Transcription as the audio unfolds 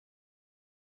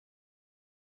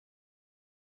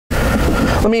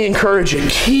let me encourage you.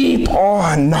 Keep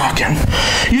on knocking.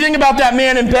 You think about that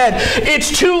man in bed.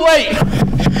 It's too late.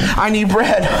 I need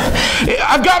bread.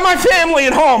 I've got my family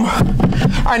at home.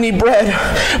 I need bread.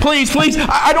 Please, please,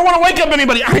 I don't want to wake up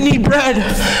anybody. I need bread.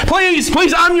 Please,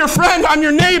 please, I'm your friend. I'm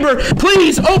your neighbor.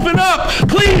 Please open up.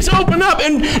 Please open up.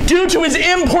 And due to his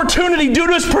importunity, due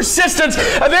to his persistence,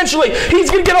 eventually he's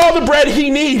going to get all the bread he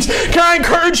needs. Can I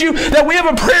encourage you that we have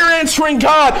a prayer answering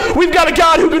God? We've got a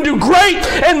God who can do great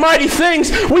and mighty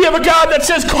things. We have a God that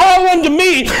says, call unto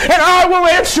me, and I will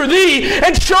answer thee,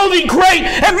 and show thee great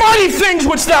and mighty things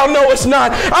which thou knowest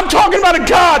not. I'm talking about a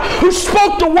God who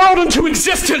spoke the world into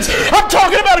existence. I'm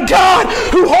talking about a God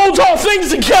who holds all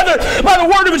things together by the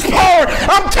word of his power.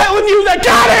 I'm telling you that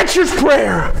God answers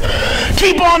prayer.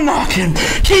 Keep on knocking.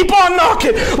 Keep on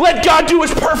knocking. Let God do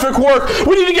his perfect work.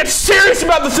 We need to get serious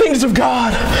about the things of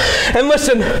God. And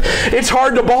listen, it's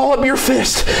hard to ball up your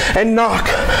fist and knock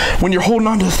when you're holding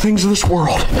on to the things of this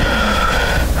world.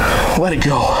 Let it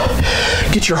go.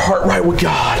 Get your heart right with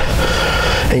God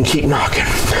and keep knocking.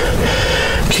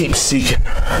 Keep seeking.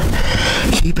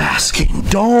 Keep asking.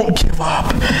 Don't give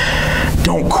up.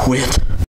 Don't quit.